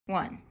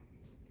1.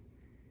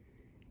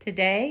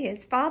 Today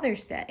is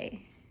Father's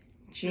Day,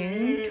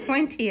 June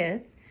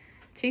 20th,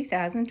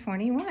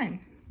 2021.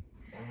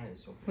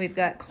 We've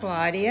got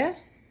Claudia,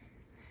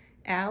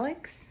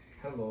 Alex,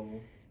 hello,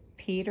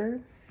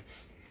 Peter,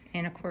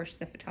 and of course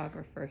the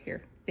photographer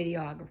here,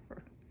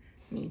 videographer,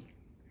 me.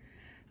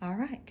 All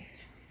right.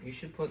 You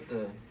should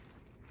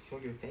show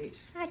your face.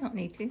 I don't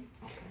need to.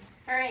 Okay.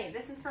 All right,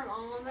 this is from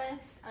all of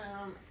us.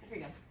 Here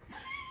you go.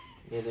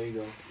 Yeah, there you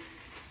go.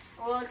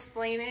 We'll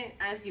explain it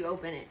as you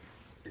open it.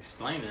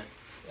 Explain it.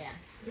 Yeah.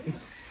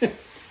 You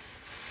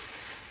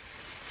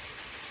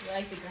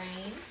like the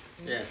green?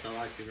 Yes, I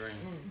like the green.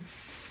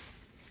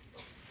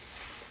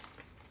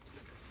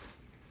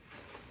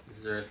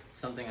 Is there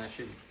something I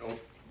should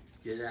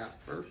get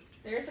out first?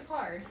 There's the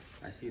card.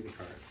 I see the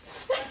card.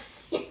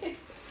 Okay,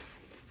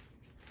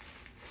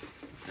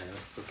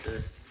 let's put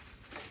this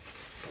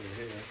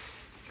over here.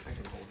 I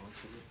can hold on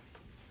to it.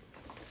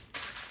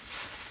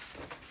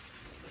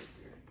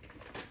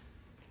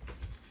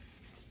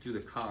 Do the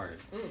card.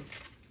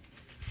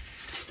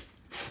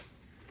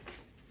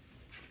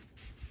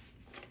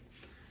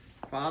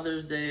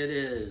 Father's Day it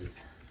is.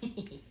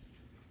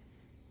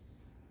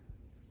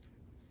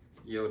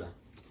 Yoda.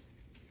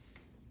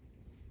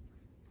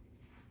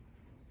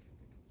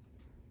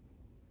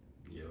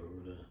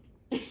 Yoda.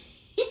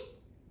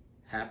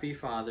 Happy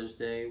Father's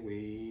Day.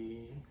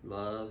 We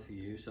love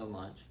you so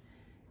much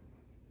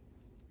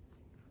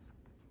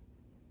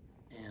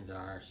and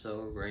are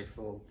so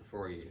grateful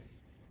for you.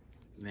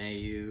 May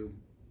you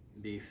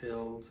be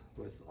filled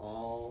with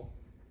all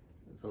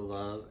the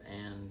love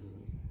and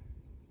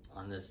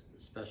on this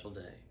special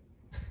day.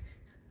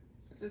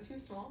 Is it too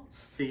small?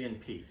 C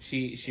and P.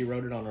 She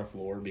wrote it on our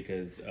floor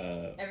because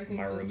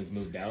my room is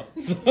moved out.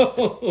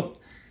 So.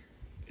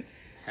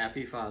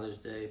 Happy Father's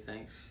Day.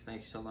 Thanks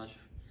so much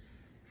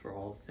for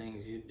all the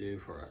things you do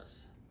for us.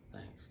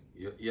 Thanks.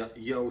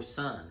 Yo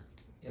son.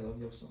 Yeah,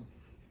 love your son.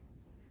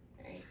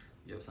 Right.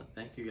 Yo son.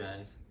 Thank you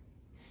guys.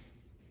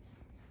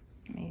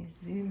 Let me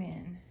zoom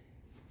in.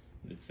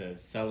 It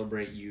says,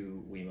 "Celebrate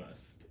you, we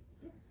must."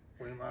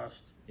 We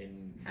must.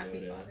 In Happy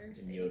Yoda, Father's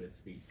in Day. Yoda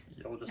speak.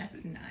 Yoda That's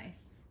speak.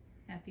 nice.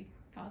 Happy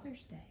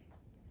Father's Day.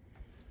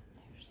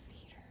 There's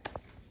Peter.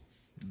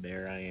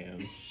 There I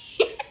am.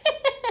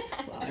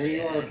 There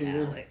you are, Claudia and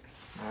Peter. Alex.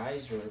 My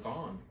eyes are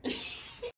gone.